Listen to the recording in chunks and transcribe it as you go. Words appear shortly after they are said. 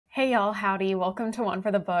Hey y'all, howdy. Welcome to One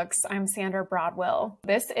for the Books. I'm Sandra Broadwell.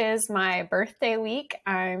 This is my birthday week.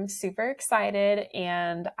 I'm super excited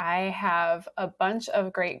and I have a bunch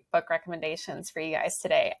of great book recommendations for you guys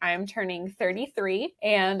today. I'm turning 33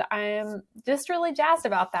 and I'm just really jazzed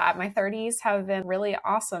about that. My 30s have been really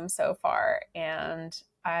awesome so far and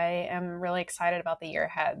I am really excited about the year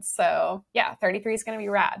ahead. So yeah, 33 is going to be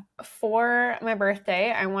rad. For my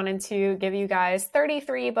birthday, I wanted to give you guys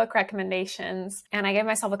 33 book recommendations, and I gave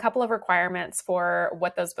myself a couple of requirements for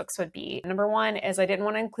what those books would be. Number one is I didn't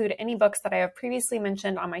want to include any books that I have previously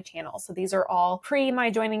mentioned on my channel. So these are all pre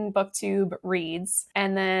my joining BookTube reads.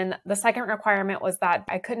 And then the second requirement was that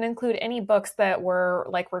I couldn't include any books that were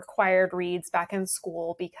like required reads back in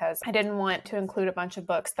school because I didn't want to include a bunch of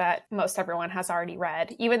books that most everyone has already read.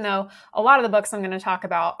 Even though a lot of the books I'm going to talk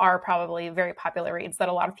about are probably very popular reads that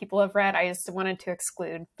a lot of people have read, I just wanted to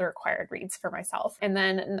exclude the required reads for myself. And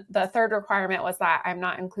then the third requirement was that I'm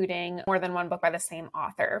not including more than one book by the same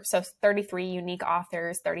author. So 33 unique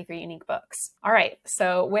authors, 33 unique books. All right,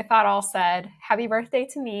 so with that all said, happy birthday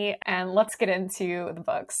to me, and let's get into the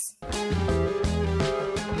books.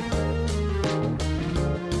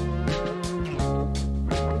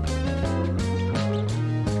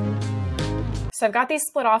 So I've got these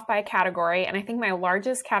split off by category, and I think my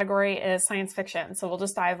largest category is science fiction. So we'll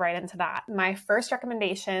just dive right into that. My first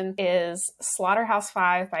recommendation is Slaughterhouse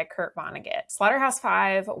Five by Kurt Vonnegut. Slaughterhouse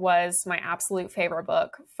Five was my absolute favorite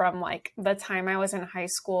book from like the time I was in high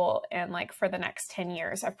school and like for the next 10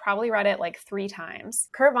 years. I've probably read it like 3 times.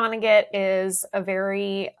 Kurt Vonnegut is a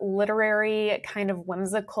very literary kind of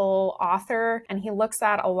whimsical author, and he looks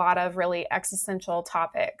at a lot of really existential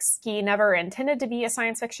topics. He never intended to be a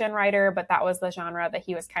science fiction writer, but that was the genre that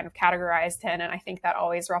he was kind of categorized in, and I think that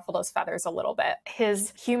always ruffled his feathers a little bit.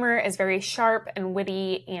 His humor is very sharp and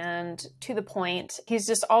witty and to the point. He's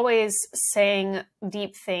just always saying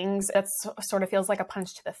deep things that sort of feels like a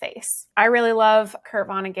punch to the face. I really love Kurt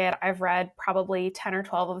Vonnegut. I've read probably 10 or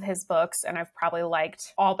 12 of his books, and I've probably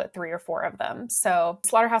liked all but 3 or 4 of them. So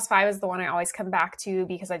Slaughterhouse Five is the one I always come back to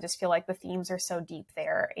because I just feel like the themes are so deep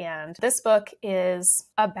there. And this book is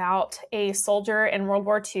about a soldier in World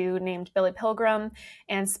War II named Billy Pilgrim,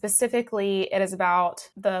 and specifically it is about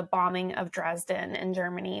the bombing of Dresden in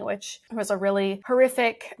Germany, which was a really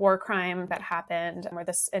horrific war crime that happened where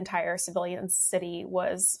this entire civilian city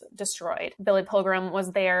was destroyed. Billy Pilgrim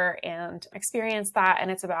was there and experienced that,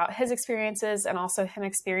 and it's about his experiences and also him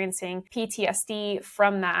experiencing PTSD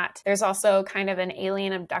from that. There's also kind of an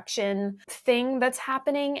alien abduction thing that's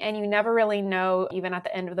happening, and you never really know, even at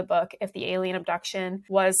the end of the book, if the alien abduction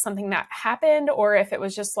was something that happened or if it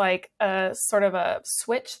was just like a sort of a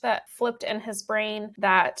switch that flipped in his brain,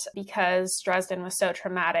 that because Dresden was so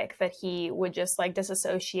traumatic that he would just like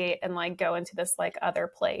disassociate and like go into this like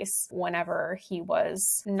other place whenever he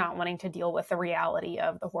was not wanting to deal with the reality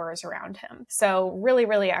of the horrors around him. So really,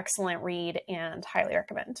 really excellent read and highly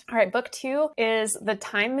recommend. All right, book 2 is The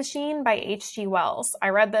Time Machine by H.G. Wells. I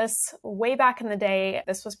read this way back in the day.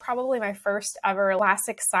 This was probably my first ever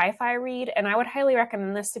classic sci-fi read, and I would highly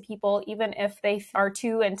recommend this to people even if they are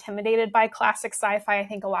too intimidated by classic sci-fi. I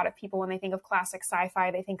think a lot of people, when they think of classic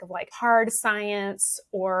sci-fi, they think of like hard science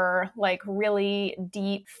or like really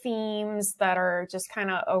deep themes that are just kind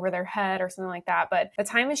of over their head or something like that. But The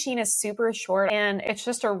Time Machine is super short, and it's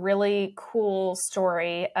just a really cool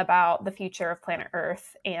story about the future of planet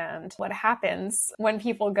Earth and what happens when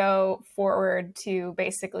people go forward to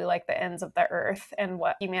basically like the ends of the Earth and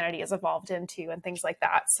what humanity has evolved into and things like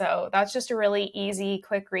that. So that's just a really easy,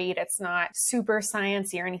 quick read. It's not super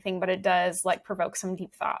sciencey or anything, but it does like provoke some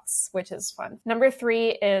deep thoughts, which is fun. Number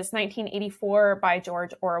 3 is 1984 by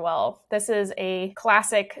George Orwell. This is a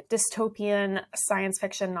classic dystopian science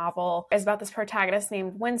fiction novel. It's about this protagonist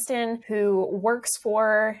named Winston who works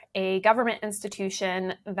for a government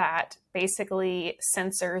institution that basically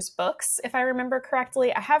censors books, if I remember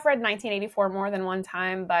correctly. I have read 1984 more than one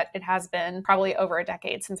time, but it has been probably over a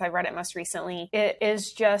decade since I read it most recently. It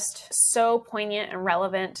is just so poignant and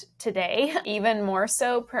relevant today, even more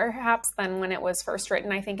so perhaps than when it was first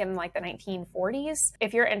written, I think in like the 1940s.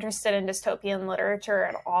 If you're interested in dystopian literature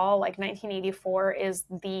at all, like 1984 is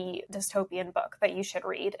the dystopian book that you should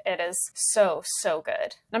read. It is so, so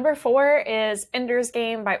good. Number 4 is Ender's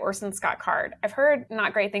Game by Orson Scott Card. I've heard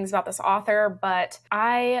not great things about this author, but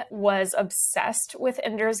I was obsessed with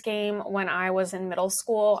Ender's Game when I was in middle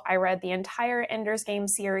school. I read the entire Ender's Game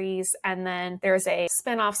series, and then there's a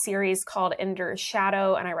spin-off series called Ender's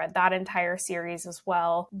Shadow, and I read that entire series as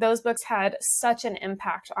well. Those books had such an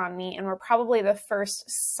impact on me and were probably the first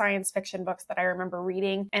science fiction books that I remember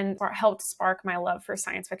reading and helped spark my love for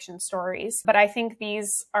science fiction stories. But I think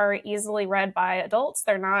these are easily read by adults.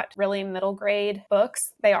 They're not really middle grade books.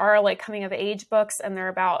 They are like coming of age books, and they're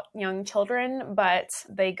about young children, but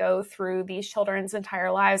they go through these children's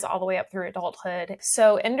entire lives all the way up through adulthood.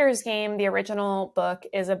 So Ender's Game, the original book,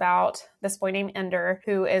 is about this boy named Ender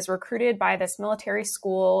who is recruited by this military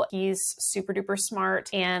school. He's super duper smart,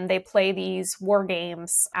 and they play these war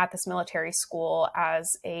games at this military school as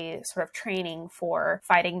a sort of training for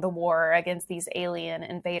fighting the war against these alien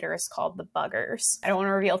invaders called the Buggers. I don't want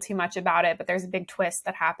to reveal too much about it, but there's a big twist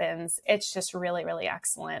that happens. It's just really, really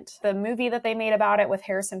excellent. The movie that they made about it with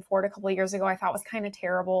Harrison Ford a couple of years ago, I thought was kind of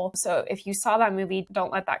terrible. So if you saw that movie,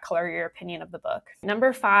 don't let that color your opinion of the book.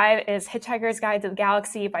 Number 5 is Hitchhiker's Guide to the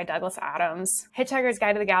Galaxy by Douglas Adams. Hitchhiker's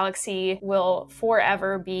Guide to the Galaxy will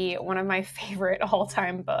forever be one of my favorite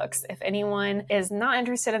all-time books. If anyone is not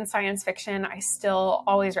interested in science fiction, I still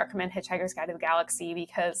always recommend Hitchhiker's Guide to the Galaxy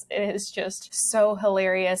because it is just so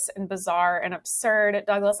hilarious and bizarre and absurd.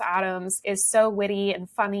 Douglas Adams is so witty and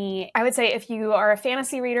funny. I would say if you are a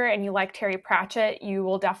fantasy reader and you like Terry Pratchett, you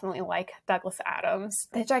will definitely like Douglas Adams.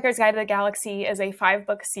 The Hitchhiker's Guide to the Galaxy is a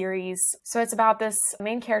 5-book series. So it's about this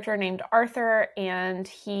main character named Arthur, and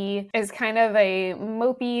he is kind of a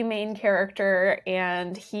mopey main character,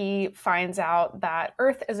 and he finds out that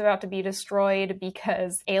Earth is about to be destroyed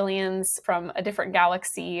because aliens from a different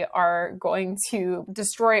galaxy are going to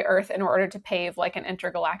destroy Earth in order to pave like an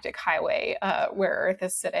intergalactic highway where Earth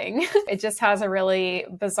is sitting. It just has a really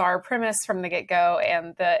bizarre premise from the get-go,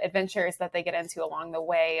 and the adventures that they get into along the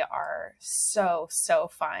way are so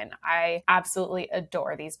fun. I absolutely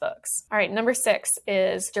adore these books. All right, number 6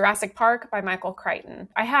 is Jurassic Park by Michael Crichton.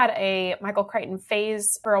 I had a Michael Crichton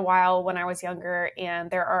phase for a while when I was younger, and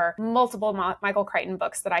there are multiple Michael Crichton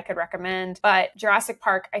books that I could recommend, but Jurassic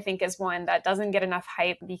Park I think is one that doesn't get enough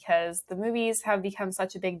hype because the movies have become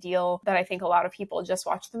such a big deal that I think a lot of people just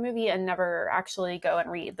watch the movie and never actually go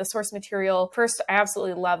and read the source material. First, I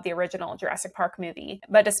absolutely love the original Jurassic Park movie,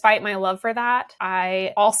 but despite my love for that,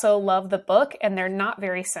 I also love the book, and they're not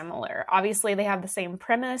very similar. Obviously, they have the same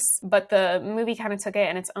premise, but the movie kind of took it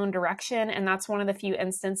in its own direction, and that's one of the few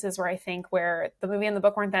instances where I think where the movie and the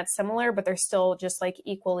book weren't that similar, but they're still just like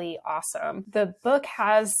equally awesome. The book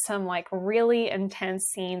has some like really intense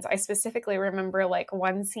scenes. I specifically remember like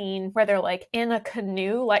one scene where they're like in a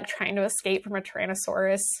canoe, like trying to escape from a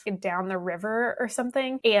Tyrannosaurus down the river or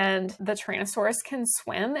something, and the Tyrannosaurus can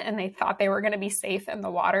swim, and they thought they were going to be safe in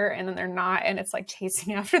the water, and then they're not, and it's like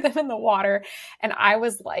chasing after them in the water. And I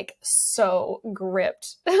was like so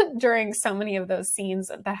gripped during so many of those scenes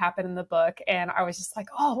that happen in the book, and I was just like,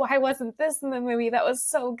 oh, why wasn't this in the movie? That was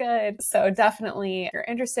so good. So definitely, if you're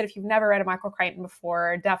interested, if you've never read a Michael Crichton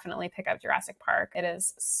before, definitely pick up Jurassic Park. It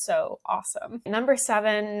is so awesome. Number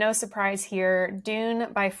 7, no surprise here,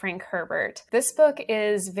 Dune by Frank Herbert. This book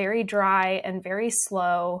is very dry and very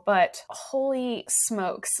slow, but holy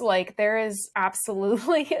smokes, like there is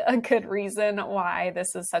absolutely a good reason why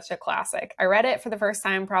this is such a classic. I read it for the first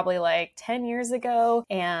time probably like 10 years ago,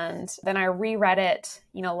 and then I reread it,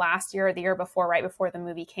 you know, last year or the year before, right before the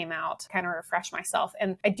movie came out, to kind of refresh myself.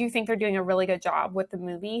 And I do think they're doing a really good job with the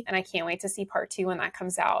movie, and I can't wait to see part 2 when that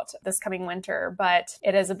comes out this coming winter. But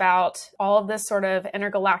it is about all of this sort of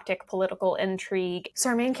intergalactic political intrigue. So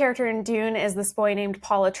our main character in Dune is this boy named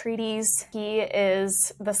Paul Atreides. He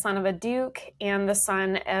is the son of a duke and the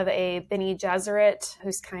son of a Bene Gesserit,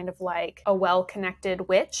 who's kind of like a well-connected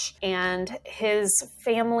witch, and his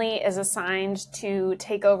family is assigned to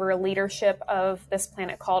take over leadership of this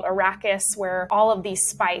planet called Arrakis, where all of the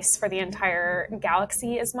spice for the entire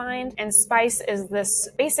galaxy is mined. And spice is this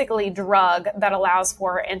basically drug that allows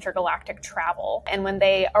for intergalactic travel. And when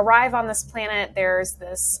they arrive on this planet, there's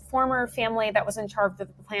this former family that was in charge of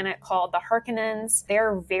the planet called the Harkonnens.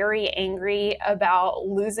 They're very angry about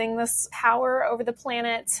losing this power over the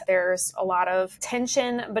planet. There's a lot of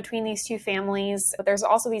tension between these two families, but there's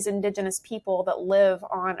also these indigenous people that live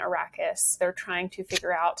on Arrakis. They're trying to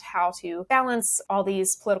figure out how to balance all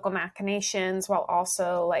these political machinations while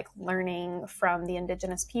also like learning from the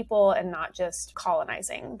indigenous people and not just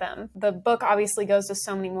colonizing them. The book obviously goes to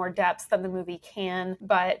so many more depths than the movie can,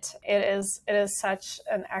 but it is such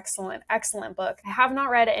an excellent book. I have not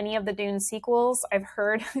read any of the Dune sequels. I've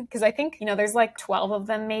heard, because I think, there's like 12 of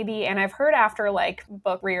them maybe, and I've heard after like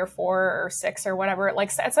book 3 or 4 or 6 or whatever,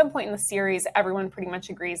 like at some point in the series, everyone pretty much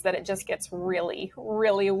agrees that it just gets really,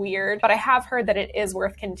 really weird. But I have heard that it is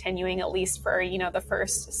worth continuing, at least for, the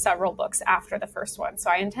first several books after the first one.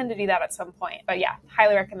 So I intend to do that at some point. But yeah,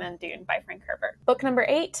 highly recommend Dune by Frank Herbert. Book number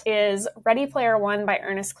 8 is Ready Player One by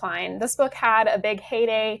Ernest Cline. This book had a big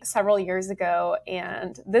heyday several years ago,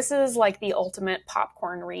 and this is like the ultimate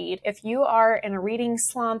popcorn read. If you are in a reading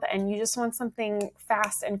slump and you just want something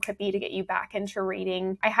fast and quippy to get you back into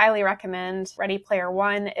reading, I highly recommend Ready Player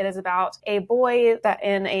One. It is about a boy that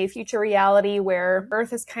in a future reality where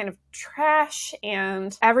Earth is kind of trash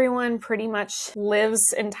and everyone pretty much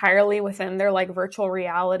lives entirely within their like virtual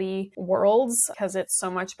reality worlds because it's so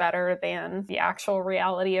much better than the actual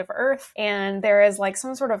reality of Earth. And there is like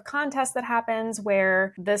some sort of contest that happens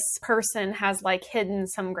where this person has like hidden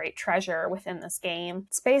some great treasure within this game.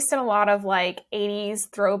 It's based in a lot of like 80s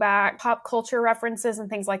throwback pop culture references and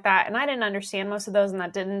things like that. And I didn't understand most of those, and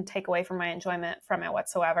that didn't take away from my enjoyment from it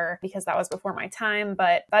whatsoever because that was before my time,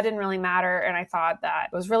 but that didn't really matter. And I thought that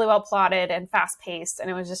it was really well plotted and fast paced, and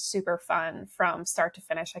it was just super fun from start to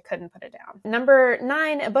finish. I couldn't put it down. Number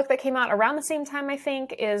 9, a book that came out around the same time, I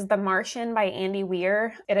think, is The Martian by Andy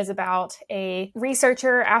Weir. It is about a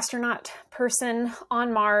researcher, astronaut person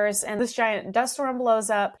on Mars, and this giant dust storm blows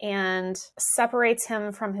up and separates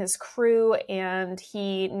him from his crew, and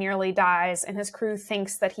he nearly dies, and his crew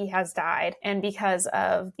thinks that he has died. And because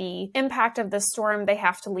of the impact of the storm, they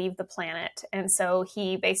have to leave the planet. And so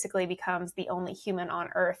he basically becomes the only human on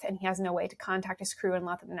Earth, and he has no way to contact his crew and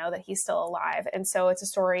let them know that he's still alive. And so it's a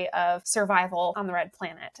story of survival on the red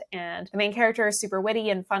planet. And the main character is super witty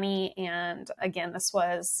and funny. And again, this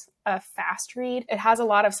was a fast read. It has a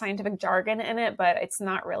lot of scientific jargon in it, but it's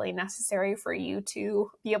not really necessary for you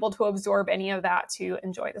to be able to absorb any of that to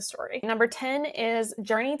enjoy the story. Number 10 is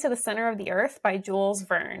Journey to the Center of the Earth by Jules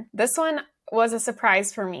Verne. This one was a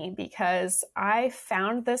surprise for me because I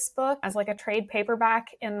found this book as like a trade paperback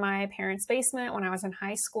in my parents' basement when I was in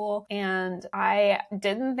high school, and I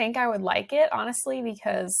didn't think I would like it, honestly,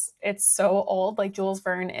 because it's so old. Like, Jules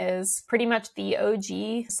Verne is pretty much the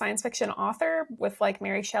OG science fiction author with like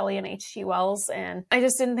Mary Shelley and H.G. Wells, and I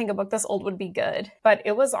just didn't think a book this old would be good. But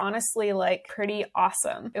it was honestly like pretty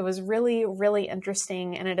awesome. It was really, really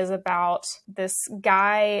interesting, and it is about this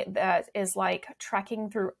guy that is like trekking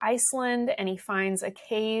through Iceland, and he finds a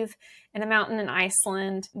cave in a mountain in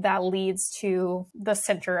Iceland that leads to the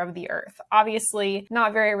center of the Earth. Obviously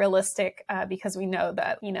not very realistic because we know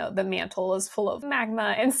that, the mantle is full of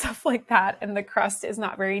magma and stuff like that, and the crust is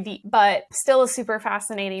not very deep, but still a super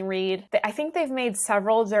fascinating read. I think they've made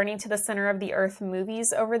several Journey to the Center of the Earth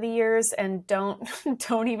movies over the years, and don't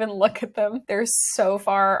even look at them. They're so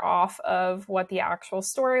far off of what the actual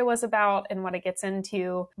story was about and what it gets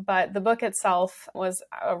into, but the book itself was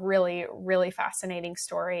a really, really fascinating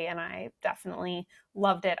story, and I definitely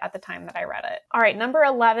loved it at the time that I read it. All right, number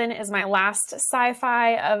 11 is my last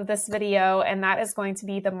sci-fi of this video, and that is going to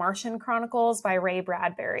be The Martian Chronicles by Ray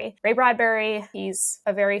Bradbury. Ray Bradbury, he's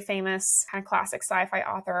a very famous kind of classic sci-fi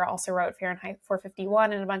author, also wrote Fahrenheit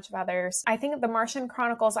 451 and a bunch of others. I think The Martian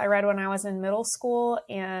Chronicles I read when I was in middle school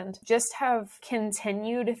and just have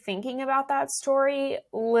continued thinking about that story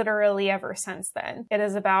literally ever since then. It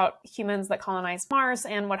is about humans that colonize Mars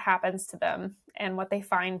and what happens to them and what they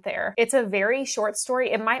find there. It's a very short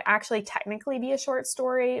story. It might actually technically be a short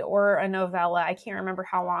story or a novella. I can't remember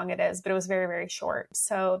how long it is, but it was very, very short.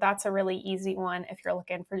 So that's a really easy one if you're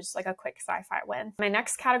looking for just like a quick sci-fi win. My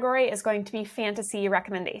next category is going to be fantasy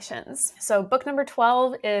recommendations. So book number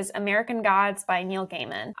 12 is American Gods by Neil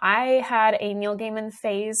Gaiman. I had a Neil Gaiman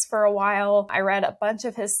phase for a while. I read a bunch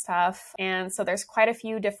of his stuff, and so there's quite a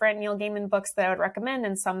few different Neil Gaiman books that I would recommend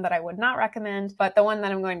and some that I would not recommend, but the one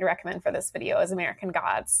that I'm going to recommend for this video is American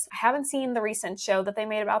Gods. I haven't seen the recent show that they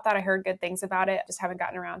made about that. I heard good things about it, just haven't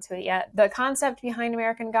gotten around to it yet. The concept behind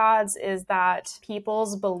American Gods is that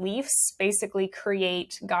people's beliefs basically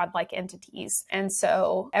create godlike entities. And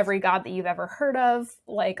so every god that you've ever heard of,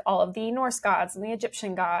 like all of the Norse gods and the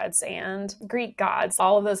Egyptian gods and Greek gods,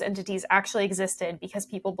 all of those entities actually existed because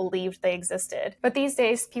people believed they existed. But these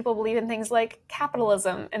days, people believe in things like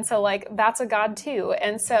capitalism. And so like that's a god too.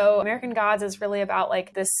 And so American Gods is really about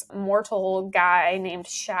like this mortal guy named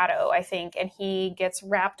Shadow, I think, and he gets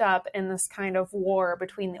wrapped up in this kind of war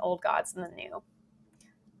between the old gods and the new.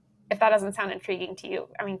 if that doesn't sound intriguing to you,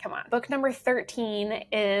 I mean, come on. Book number 13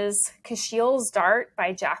 is Kushiel's Dart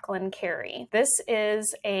by Jacqueline Carey. This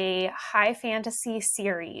is a high fantasy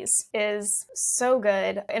series. It is so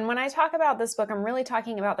good. And when I talk about this book, I'm really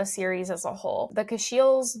talking about the series as a whole. The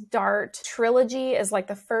Kushiel's Dart trilogy is like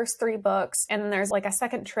the first 3 books, and then there's like a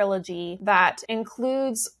second trilogy that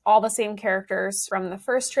includes all the same characters from the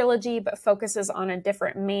first trilogy, but focuses on a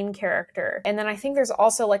different main character. And then I think there's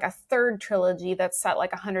also like a third trilogy that's set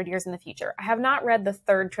like 100 years in the future. I have not read the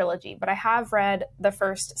third trilogy, but I have read the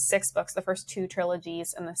first 6 books, the first 2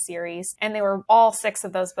 trilogies in the series, and they were all 6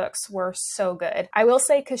 of those books were so good. I will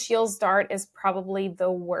say Kushiel's Dart is probably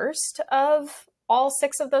the worst of all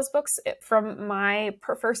 6 of those books from my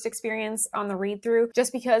first experience on the read through,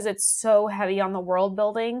 just because it's so heavy on the world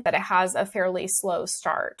building that it has a fairly slow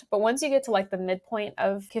start. But once you get to like the midpoint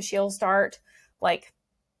of Kushiel's Dart, like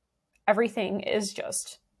everything is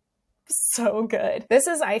just so good. This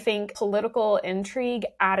is, I think, political intrigue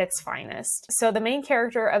at its finest. So the main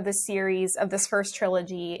character of the series, of this first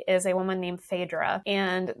trilogy, is a woman named Phaedra,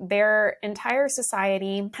 and their entire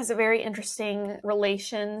society has a very interesting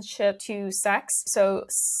relationship to sex. So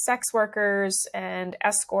sex workers and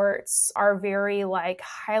escorts are very like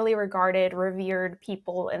highly regarded, revered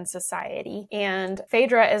people in society. And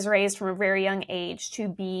Phaedra is raised from a very young age to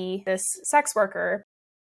be this sex worker.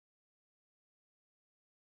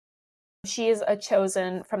 She is a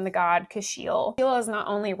chosen from the god Kushiel. Kushiel is not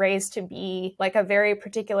only raised to be like a very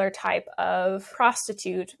particular type of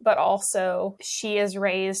prostitute, but also she is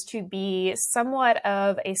raised to be somewhat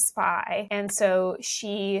of a spy. And so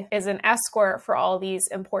she is an escort for all these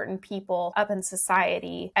important people up in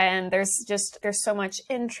society. And there's so much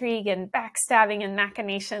intrigue and backstabbing and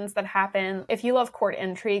machinations that happen. If you love court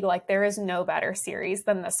intrigue, like there is no better series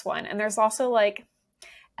than this one. And there's also like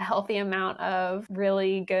a healthy amount of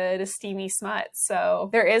really good steamy smut. So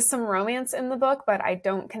there is some romance in the book, but I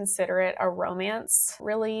don't consider it a romance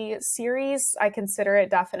really series. I consider it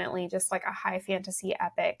definitely just like a high fantasy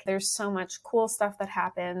epic. There's so much cool stuff that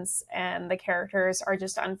happens and the characters are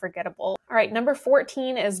just unforgettable. All right, number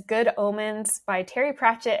 14 is Good Omens by Terry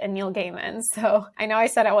Pratchett and Neil Gaiman. So I know I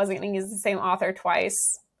said I wasn't going to use the same author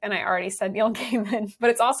twice, and I already said Neil Gaiman, but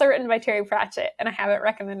it's also written by Terry Pratchett, and I haven't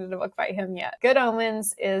recommended a book by him yet. Good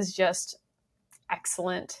Omens is just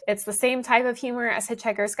excellent. It's the same type of humor as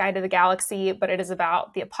Hitchhiker's Guide to the Galaxy, but it is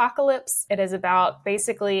about the apocalypse. It is about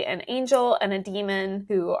basically an angel and a demon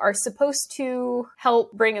who are supposed to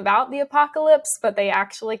help bring about the apocalypse, but they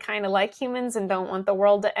actually kind of like humans and don't want the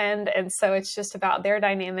world to end. And so it's just about their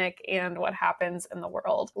dynamic and what happens in the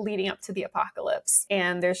world leading up to the apocalypse.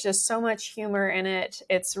 And there's just so much humor in it.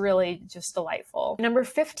 It's really just delightful. Number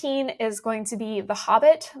 15 is going to be The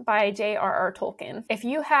Hobbit by J.R.R. Tolkien. If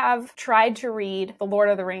you have tried to read The Lord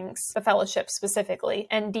of the Rings, The Fellowship specifically,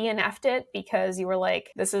 and DNF'd it because you were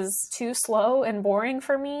like, this is too slow and boring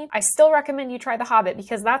for me, I still recommend you try The Hobbit,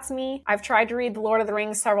 because that's me. I've tried to read The Lord of the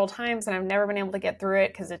Rings several times and I've never been able to get through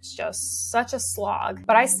it because it's just such a slog.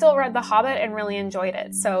 But I still read The Hobbit and really enjoyed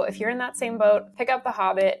it. So if you're in that same boat, pick up The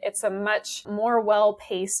Hobbit. It's a much more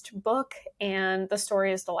well-paced book and the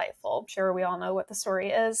story is delightful. I'm sure we all know what the story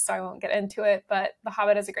is, so I won't get into it, but The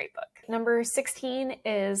Hobbit is a great book. Number 16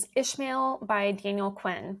 is Ishmael by Daniel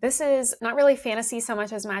Quinn. This is not really fantasy so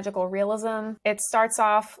much as magical realism. It starts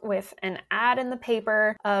off with an ad in the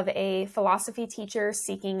paper of a philosophy teacher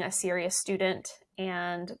seeking a serious student,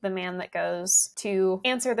 and the man that goes to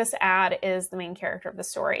answer this ad is the main character of the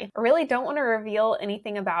story. I really don't want to reveal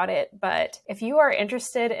anything about it, but if you are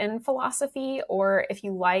interested in philosophy or if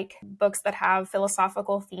you like books that have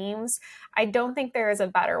philosophical themes, I don't think there is a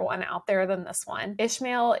better one out there than this one.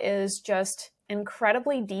 Ishmael is just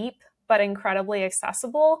incredibly deep, but incredibly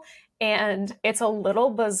accessible, and it's a little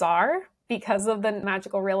bizarre because of the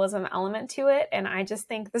magical realism element to it. And I just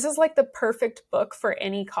think this is like the perfect book for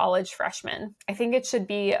any college freshman. I think it should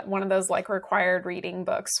be one of those like required reading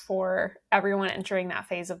books for everyone entering that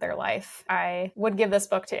phase of their life. I would give this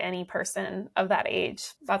book to any person of that age.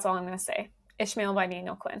 That's all I'm going to say. Ishmael by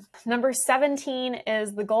Daniel Quinn. Number 17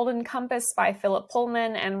 is The Golden Compass by Philip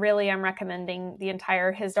Pullman, and really I'm recommending the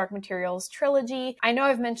entire His Dark Materials trilogy. I know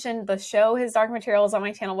I've mentioned the show His Dark Materials on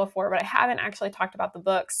my channel before, but I haven't actually talked about the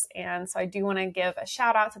books, and so I do want to give a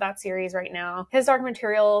shout out to that series right now. His Dark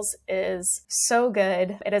Materials is so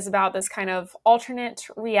good. It is about this kind of alternate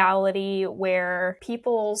reality where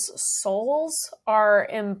people's souls are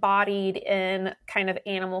embodied in kind of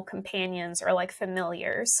animal companions or like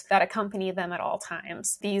familiars that accompany them him at all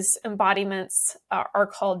times. These embodiments are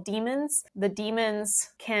called demons. The demons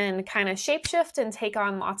can kind of shapeshift and take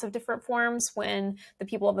on lots of different forms when the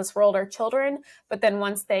people of this world are children, but then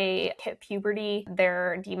once they hit puberty,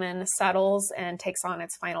 their demon settles and takes on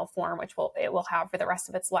its final form, which it will have for the rest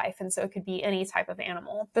of its life. And so it could be any type of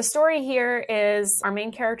animal. The story here is our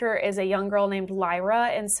main character is a young girl named Lyra.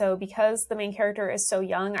 And so because the main character is so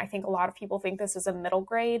young, I think a lot of people think this is a middle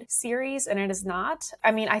grade series, and it is not.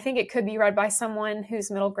 I mean, I think it could be read by someone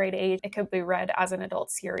who's middle grade age. It could be read as an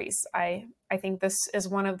adult series. I think this is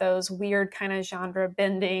one of those weird kind of genre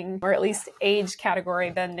bending, or at least age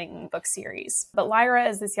category bending book series. But Lyra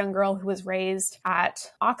is this young girl who was raised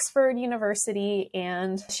at Oxford University,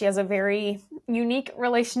 and she has a very unique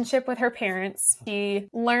relationship with her parents. She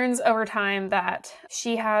learns over time that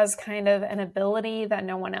she has kind of an ability that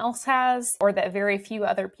no one else has, or that very few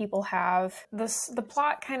other people have. The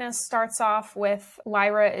plot kind of starts off with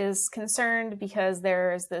Lyra is concerned because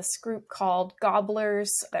there's this group called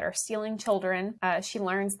gobblers that are stealing children. She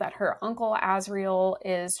learns that her uncle Azrael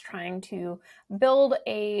is trying to build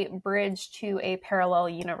a bridge to a parallel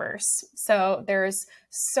universe. So there's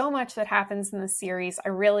so much that happens in the series. I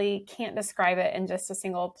really can't describe it in just a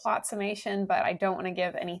single plot summation, but I don't want to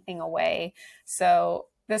give anything away. So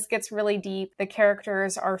this gets really deep. The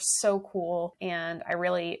characters are so cool, and I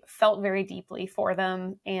really felt very deeply for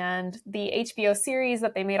them. And the HBO series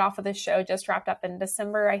that they made off of this show just wrapped up in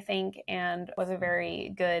December, I think, and was a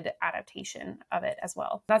very good adaptation of it as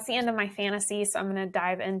well. That's the end of my fantasy, so I'm going to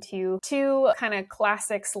dive into two kind of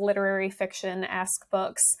classics, literary fiction-esque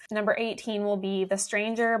books. Number 18 will be The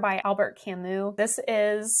Stranger by Albert Camus. This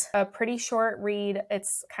is a pretty short read.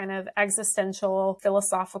 It's kind of existential,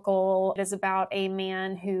 philosophical. It is about a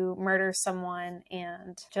man who murders someone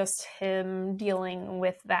and just him dealing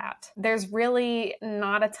with that. There's really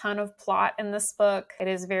not a ton of plot in this book. It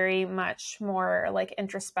is very much more like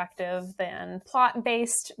introspective than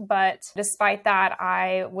plot-based, but despite that,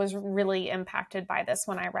 I was really impacted by this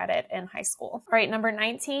when I read it in high school. All right, number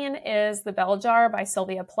 19 is The Bell Jar by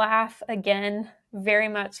Sylvia Plath. Again, very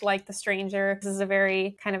much like The Stranger. This is a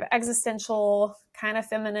very kind of existential, kind of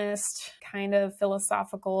feminist, kind of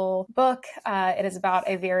philosophical book. It is about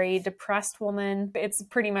a very depressed woman. It's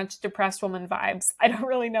pretty much depressed woman vibes. I don't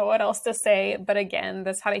really know what else to say, but again,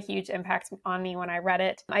 this had a huge impact on me when I read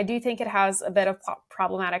it. I do think it has a bit of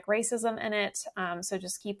problematic racism in it, so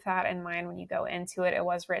just keep that in mind when you go into it. It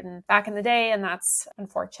was written back in the day, and that's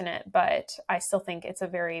unfortunate, but I still think it's a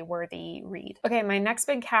very worthy read. Okay, my next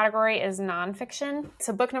big category is nonfiction.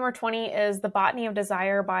 So book number 20 is The Botany of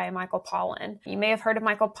Desire by Michael Pollan. You may have heard of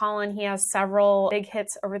Michael Pollan. He has several big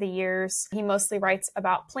hits over the years. He mostly writes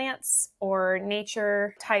about plants or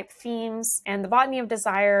nature type themes. And The Botany of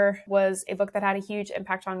Desire was a book that had a huge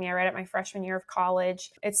impact on me. I read it my freshman year of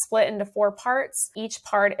college. It's split into 4 parts. Each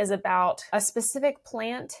part is about a specific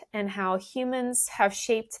plant and how humans have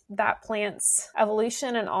shaped that plant's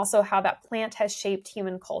evolution, and also how that plant has shaped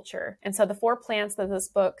human culture. And so the 4 plants that this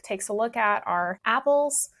book takes a look at are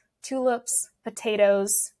apples, tulips,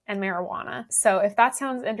 potatoes, and marijuana. So if that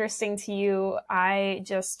sounds interesting to you, I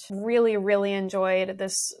just really, really enjoyed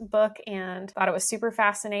this book and thought it was super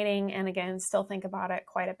fascinating, and again, still think about it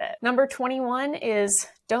quite a bit. Number 21 is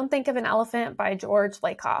Don't Think of an Elephant by George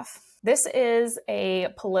Lakoff. This is a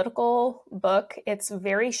political book. It's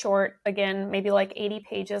very short, again, maybe like 80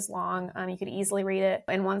 pages long. You could easily read it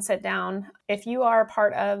in one sit down. If you are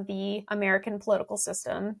part of the American political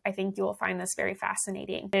system, I think you will find this very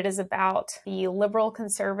fascinating. It is about the liberal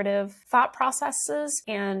conservative thought processes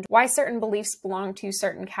and why certain beliefs belong to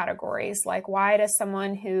certain categories. Like, why does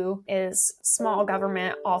someone who is small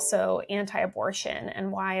government also anti-abortion?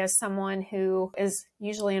 And why is someone who is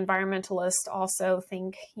usually environmentalist also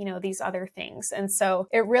think, these other things? And so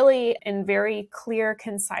it really, in very clear,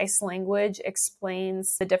 concise language,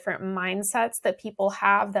 explains the different mindsets that people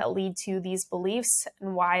have that lead to these beliefs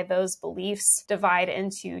and why those beliefs divide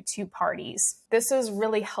into 2 parties. This is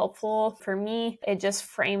really helpful for me. It just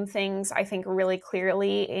framed things, I think, really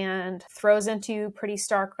clearly and throws into pretty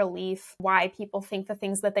stark relief why people think the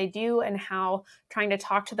things that they do, and how trying to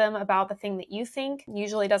talk to them about the thing that you think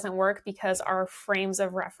usually doesn't work because our frames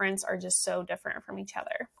of reference are just so different from each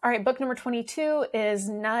other. All right, book number 22 is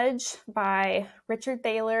Nudge by Richard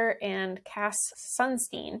Thaler and Cass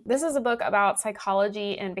Sunstein. This is a book about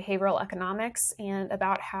psychology and behavioral economics, and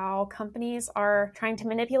about how companies are trying to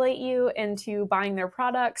manipulate you into buying their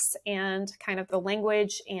products, and kind of the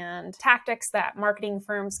language and tactics that marketing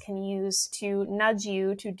firms can use to nudge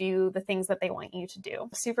you to do the things that they want you to do.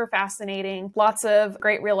 Super fascinating. Lots of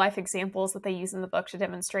great real life examples that they use in the book to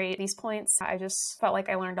demonstrate these points. I just felt like like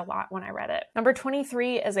I learned a lot when I read it. Number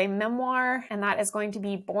 23 is a memoir, and that is going to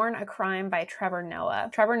be Born a Crime by Trevor Noah.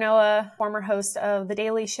 Trevor Noah, former host of The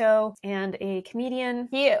Daily Show and a comedian.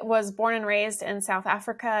 He was born and raised in South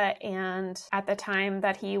Africa, and at the time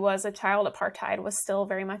that he was a child, apartheid was still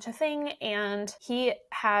very much a thing, and he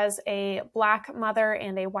has a Black mother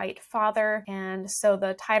and a white father, and so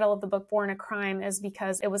the title of the book Born a Crime is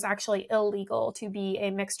because it was actually illegal to be a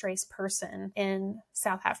mixed race person in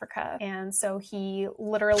South Africa, and so he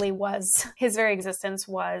literally was, his very existence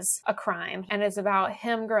was a crime, and it's about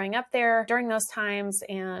him growing up there during those times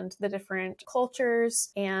and the different cultures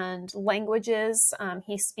and languages.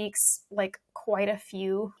 He speaks like quite a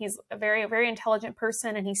few. He's a very, very intelligent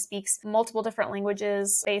person, and he speaks multiple different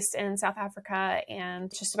languages based in South Africa,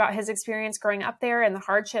 and just about his experience growing up there and the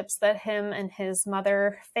hardships that him and his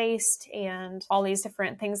mother faced and all these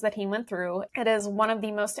different things that he went through. It is one of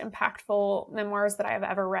the most impactful memoirs that I have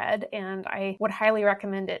ever read, and I would highly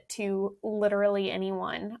recommend it to literally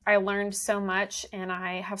anyone. I learned so much, and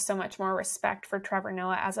I have so much more respect for Trevor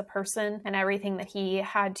Noah as a person and everything that he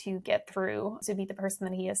had to get through to be the person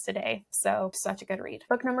that he is today. So such a good read.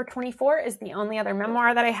 Book number 24 is the only other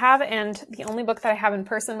memoir that I have, and the only book that I have in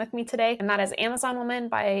person with me today, and that is Amazon Woman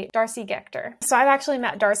by Darcy Gechter. So I've actually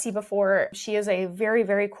met Darcy before. She is a very,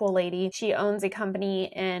 very cool lady. She owns a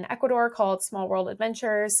company in Ecuador called Small World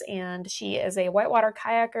Adventures, and she is a whitewater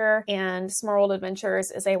kayaker, and Small World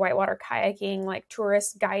Adventures is a whitewater kayaking, like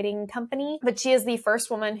tourist guiding company. But she is the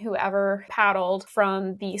first woman who ever paddled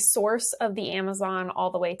from the source of the Amazon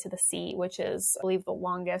all the way to the sea, which is, I believe, the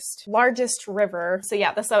largest river. So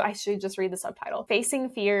yeah, I should just read the subtitle. Facing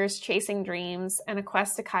Fears, Chasing Dreams, and a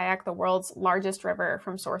Quest to Kayak the World's Largest River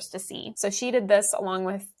from Source to Sea. So she did this along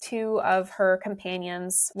with two of her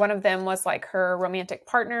companions. One of them was like her romantic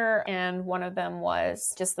partner, and one of them was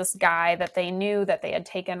just this guy that they knew that they had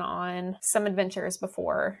taken on some adventures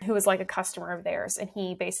before, who was like a customer of theirs, and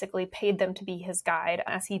he basically paid them to be his guide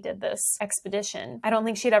as he did this expedition. I don't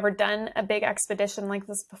think she'd ever done a big expedition like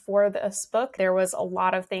this before this book. There was a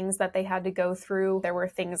lot of things that they had to go through. There were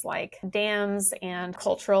things like dams and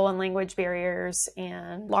cultural and language barriers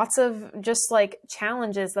and lots of just like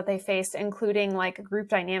challenges that they faced, including like group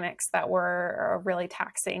dynamics that were really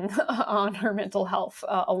taxing on her mental health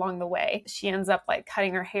along the way. She ends up like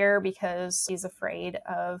cutting her hair because she's afraid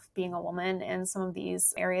of being a woman in some of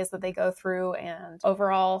these areas that they go through. And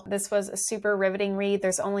overall, this was a super riveting read.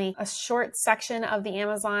 There's only a short section of the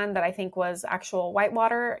Amazon that I think was actual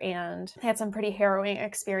whitewater, and I had some pretty harrowing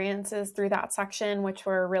experiences through that section, which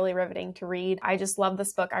were really riveting to read. I just love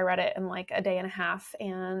this book. I read it in like a day and a half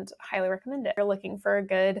and highly recommend it if you're looking for a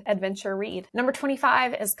good adventure read. Number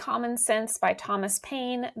 25 is Common Sense by Thomas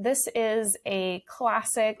Paine. This is a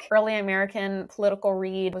classic early American political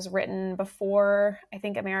read. It was written before I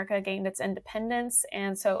think America gained its independence,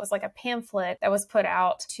 and so it was like a pamphlet that was put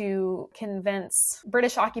out to convince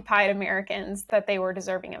British occupied Americans that they were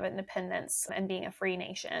deserving of independence and being a free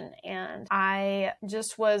nation. And I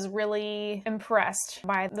just was really impressed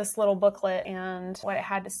by this little booklet and what it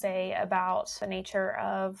had to say about the nature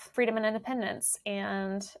of freedom and independence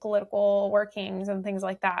and political workings and things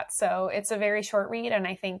like that. So it's a very short read, and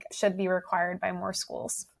I think should be required by more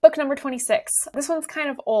schools. Book number 26. This one's kind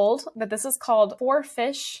of old, but this is called Four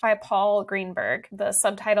Fish by Paul Greenberg. The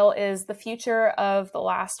subtitle is The Future of the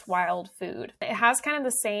Last Wild Food. It has kind of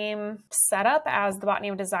the same setup as the Botany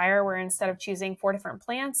of Desire, where instead of choosing 4 different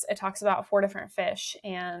plants, it talks about 4 different fish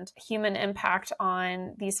and human impact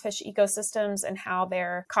on these fish ecosystems and how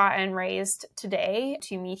they're caught and raised today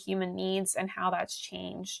to meet human needs, and how that's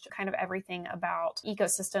changed kind of everything about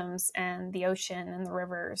ecosystems and the ocean and the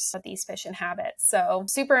rivers that these fish inhabit. So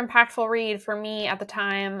super impactful read for me at the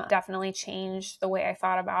time. Definitely changed the way I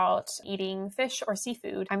thought about eating fish or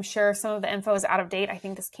seafood. I'm sure some of the info is out of date. I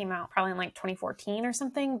think this came out probably in like 2014 or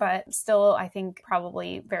something, but still I think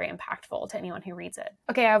probably very impactful to anyone who reads it.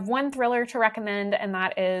 Okay, I have one thriller to recommend, and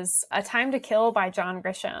that is A Time to Kill by John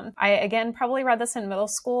Grisham. I, again, probably read this in middle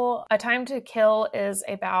school. A Time to Kill is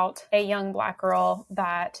about a young Black girl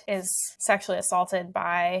that is sexually assaulted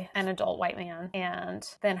by an adult white man, and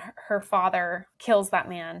then her father kills that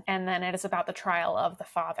man, and then it is about the trial of the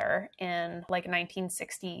father in like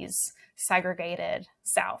 1960s segregated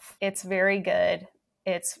South. It's very good.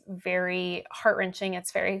 It's very heart-wrenching.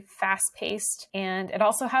 It's very fast-paced. And it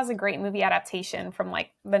also has a great movie adaptation from like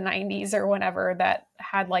the 90s or whenever that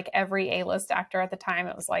had like every A-list actor at the time.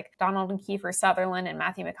 It was like Donald and Kiefer Sutherland and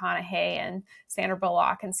Matthew McConaughey and Sandra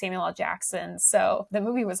Bullock and Samuel L. Jackson. So the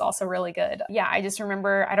movie was also really good. Yeah, I just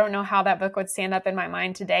remember, I don't know how that book would stand up in my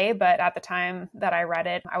mind today, but at the time that I read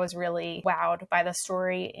it, I was really wowed by the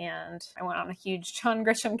story, and I went on a huge John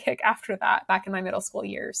Grisham kick after that back in my middle school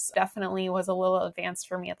years. Definitely was a little advanced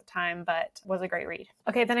for me at the time, but was a great read.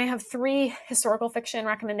 Okay, then I have 3 historical fiction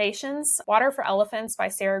recommendations. Water for Elephants by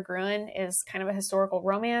Sarah Gruen is kind of a historical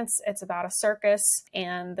romance. It's about a circus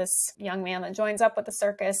and this young man that joins up with the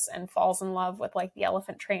circus and falls in love with like the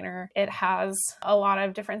elephant trainer. It has a lot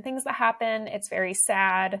of different things that happen. It's very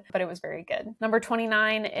sad, but it was very good. Number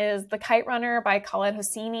 29 is The Kite Runner by Khaled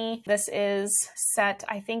Hosseini. This is set,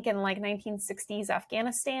 I think, in like 1960s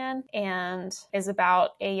Afghanistan, and is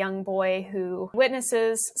about a young boy who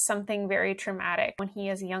witnesses something very traumatic when he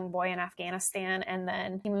is a young boy in Afghanistan, and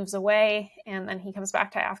then he moves away, and then he comes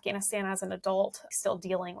back to Afghanistan as an adult, still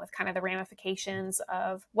dealing with kind of the ramifications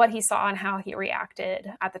of what he saw and how he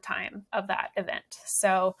reacted at the time of that event.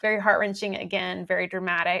 So very heart-wrenching, again, very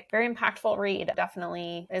dramatic, very impactful read.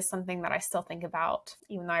 Definitely is something that I still think about,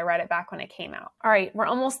 even though I read it back when it came out. All right, we're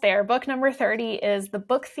almost there. Book number 30 is The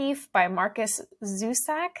Book Thief by Marcus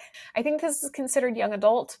Zusak. I think this is considered young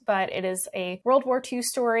adult, but it is a World War II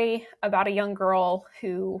story about a young girl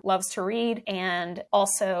who loves to read and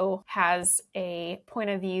also has a point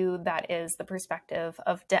of view that is the perspective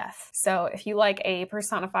of death. So if you like a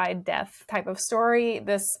personified death type of story,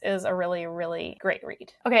 this is a really, really great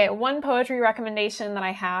read. Okay, one poetry recommendation that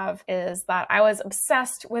I have is that I was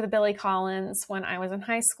obsessed with Billy Collins when I was in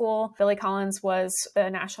high school. Billy Collins was the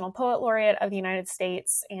National Poet Laureate of the United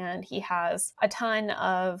States, and he has a ton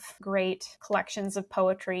of great collections of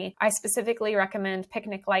poetry. I specifically recommend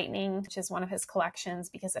Picnic Lightning, which is one of his collections,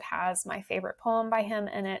 because it has my favorite poem by him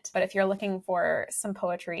in it. But if you're looking for some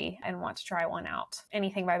poetry and want to try one out,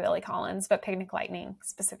 anything by Billy Collins, but Picnic Lightning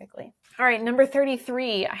specifically. All right, number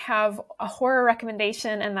 33, I have a horror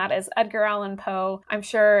recommendation, and that is Edgar Allan Poe. I'm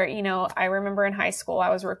sure, you know, I remember in high school I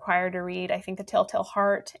was required to read, I think, The Telltale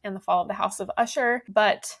Heart and The Fall of the House of Usher,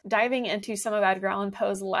 but diving into some of Edgar Allan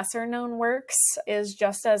Poe's lesser known works is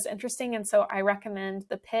just as interesting, and so I recommend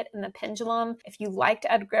The Pit and the Pendulum. If you liked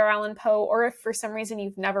Edgar Allan Poe, or if for some reason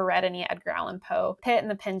you've never read any Edgar Allan Poe, Pit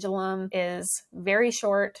and the Pendulum is very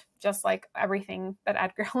short, just like everything that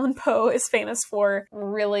Edgar Allan Poe is famous for.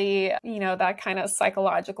 Really, you know, that kind of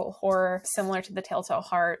psychological horror similar to The Telltale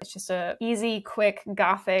Heart. It's just a easy, quick,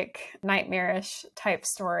 gothic, nightmarish type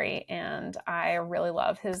story, and I really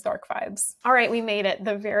love his dark vibes. All right, we made it.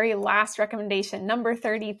 The very last recommendation, number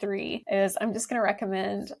 33, is I'm just going to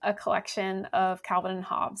recommend a collection of Calvin and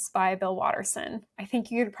Hobbes by Bill Watterson. I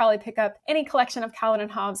think you could probably pick up any collection of Calvin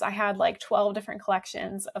and Hobbes. I had like 12 different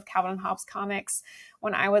collections of Calvin and Hobbes comics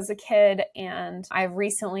when I was a kid, and I've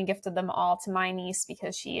recently gifted them all to my niece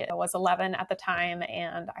because she was 11 at the time,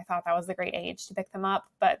 and I thought that was a great age to pick them up.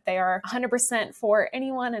 But they are 100% for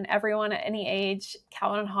anyone and everyone at any age.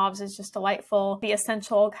 Calvin and Hobbes is just delightful. The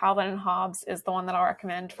Essential Calvin and Hobbes is the one that I'll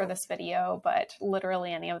recommend for this video, but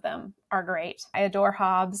literally any of them are great. I adore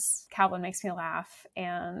Hobbes. Calvin makes me laugh,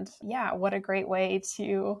 and yeah, what a great way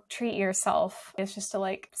to treat yourself is just to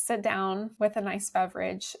like sit down with a nice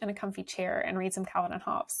beverage in a comfy chair and read some Calvin and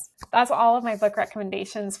Hobbes. That's all of my book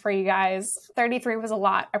recommendations for you guys. 33 was a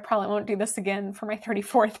lot. I probably won't do this again for my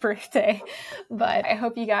 34th birthday, but I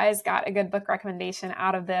hope you guys got a good book recommendation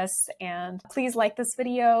out of this, and please like this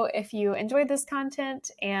video if you enjoyed this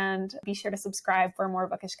content, and be sure to subscribe for more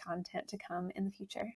bookish content to come in the future.